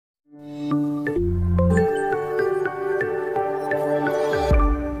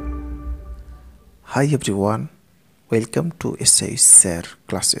Hi everyone, welcome to Share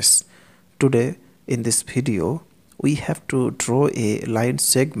classes. Today in this video we have to draw a line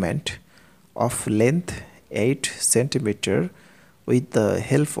segment of length 8 cm with the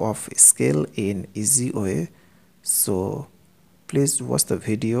help of scale in easy way. So please watch the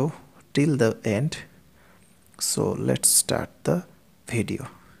video till the end. So let's start the video.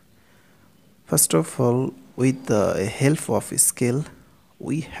 First of all, with the help of scale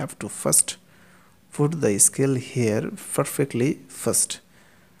we have to first put the scale here perfectly first.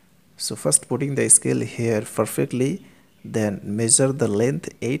 So first putting the scale here perfectly, then measure the length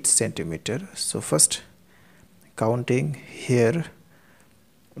 8 cm. So first counting here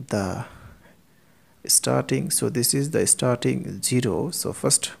the starting, so this is the starting 0. So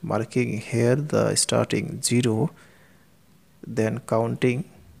first marking here the starting 0, then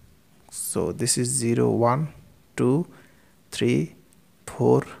counting. So this is 0, 1, 2, 3,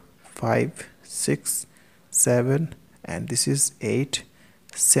 4, 5, 6, 7, and this is 8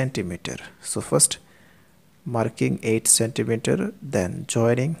 centimeter. So first marking 8 centimeter, then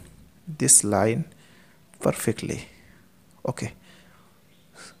joining this line perfectly. Okay,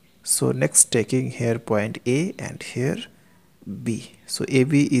 so next taking here point A and here B. So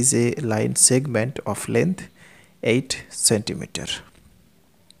AB is a line segment of length 8 centimeter.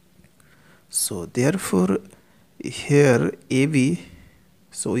 So therefore here AB,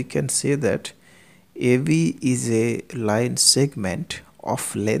 so we can say that AB is a line segment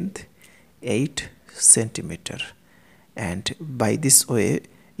of length 8 centimeter, and by this way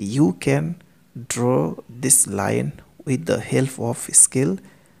you can draw this line with the help of scale.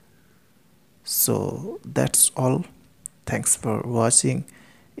 So that's all. Thanks for watching.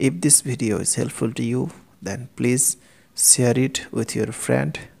 If this video is helpful to you, then please share it with your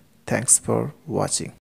friend. Thanks for watching.